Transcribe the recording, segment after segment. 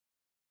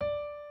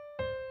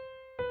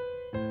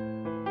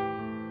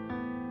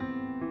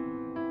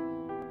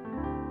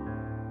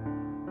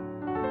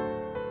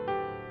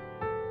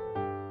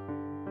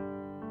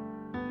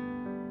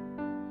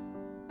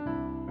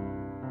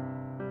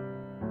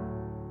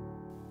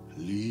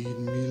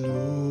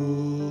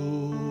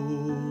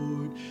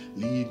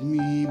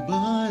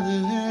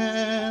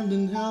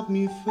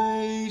me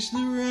face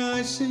the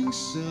rising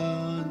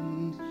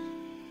sun.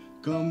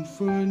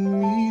 Comfort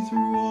me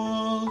through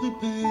all the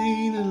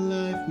pain that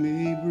life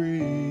may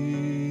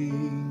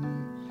bring.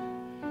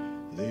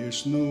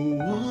 There's no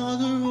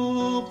other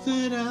hope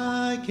that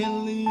I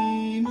can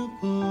lean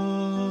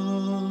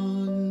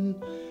upon.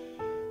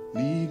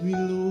 Lead me,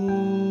 Lord,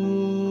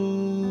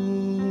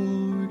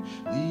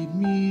 lead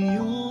me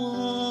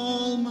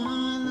all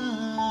my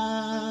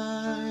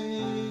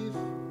life.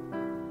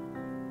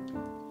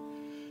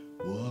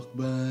 Walk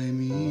by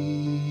me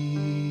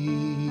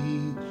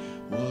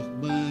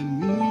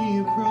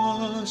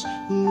across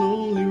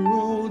lonely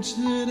roads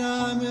that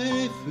I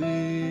may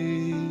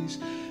face.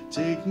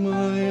 Take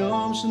my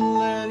arms and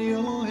let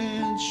your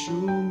hand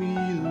show me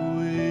the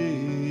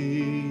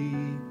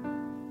way.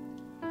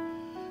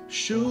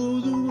 Show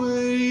the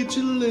way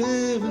to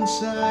live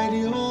inside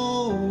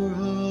your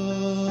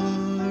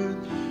heart.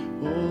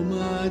 All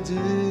my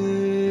days,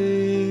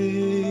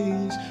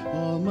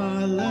 all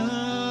my life.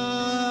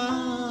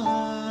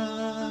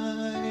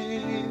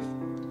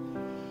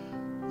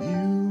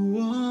 You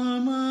are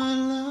my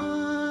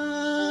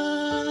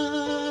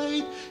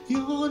light.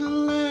 You're the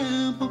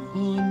lamp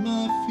upon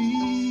my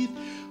feet.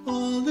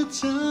 All the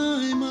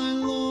time, my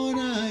Lord,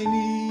 I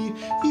need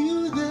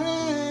you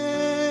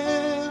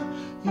there.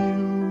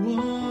 You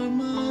are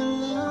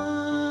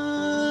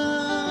my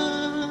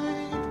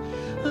light.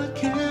 I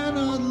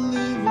cannot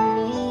live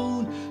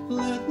alone.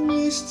 Let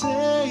me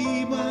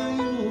stay by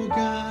your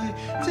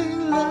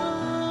guiding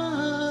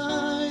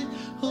light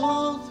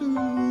all through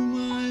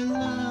my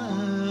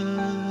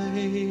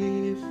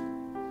life.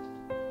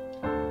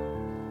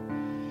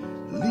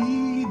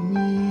 Lead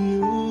me,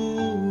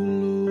 oh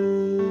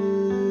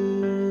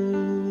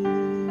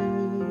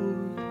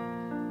Lord.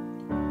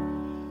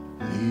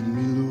 Lead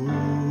me,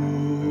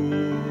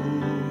 Lord.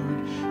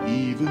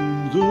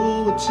 Even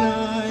though at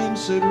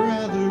times I'd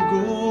rather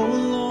go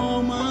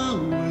along my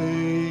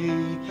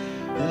way,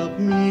 help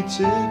me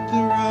take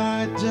the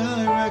right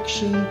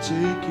direction,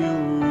 take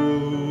your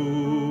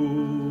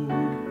road.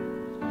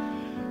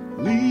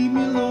 Lead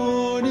me,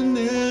 Lord, and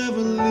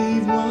never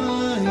leave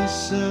my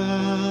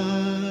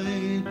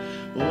side.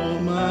 All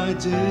my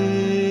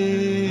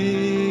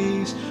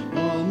days,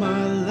 all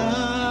my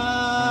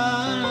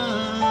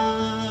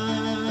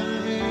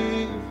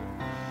life.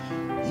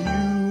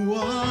 You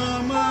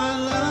are my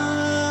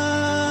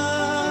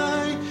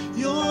light.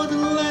 You're the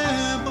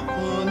lamp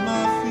upon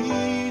my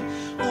feet.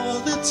 All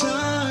the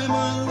time,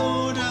 my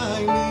Lord, I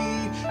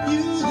need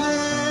you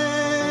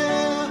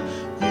there.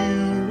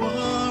 You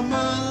are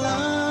my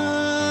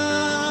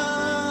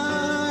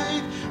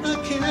light. I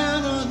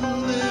cannot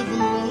live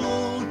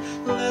alone.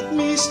 Let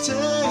me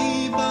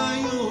stay by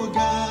your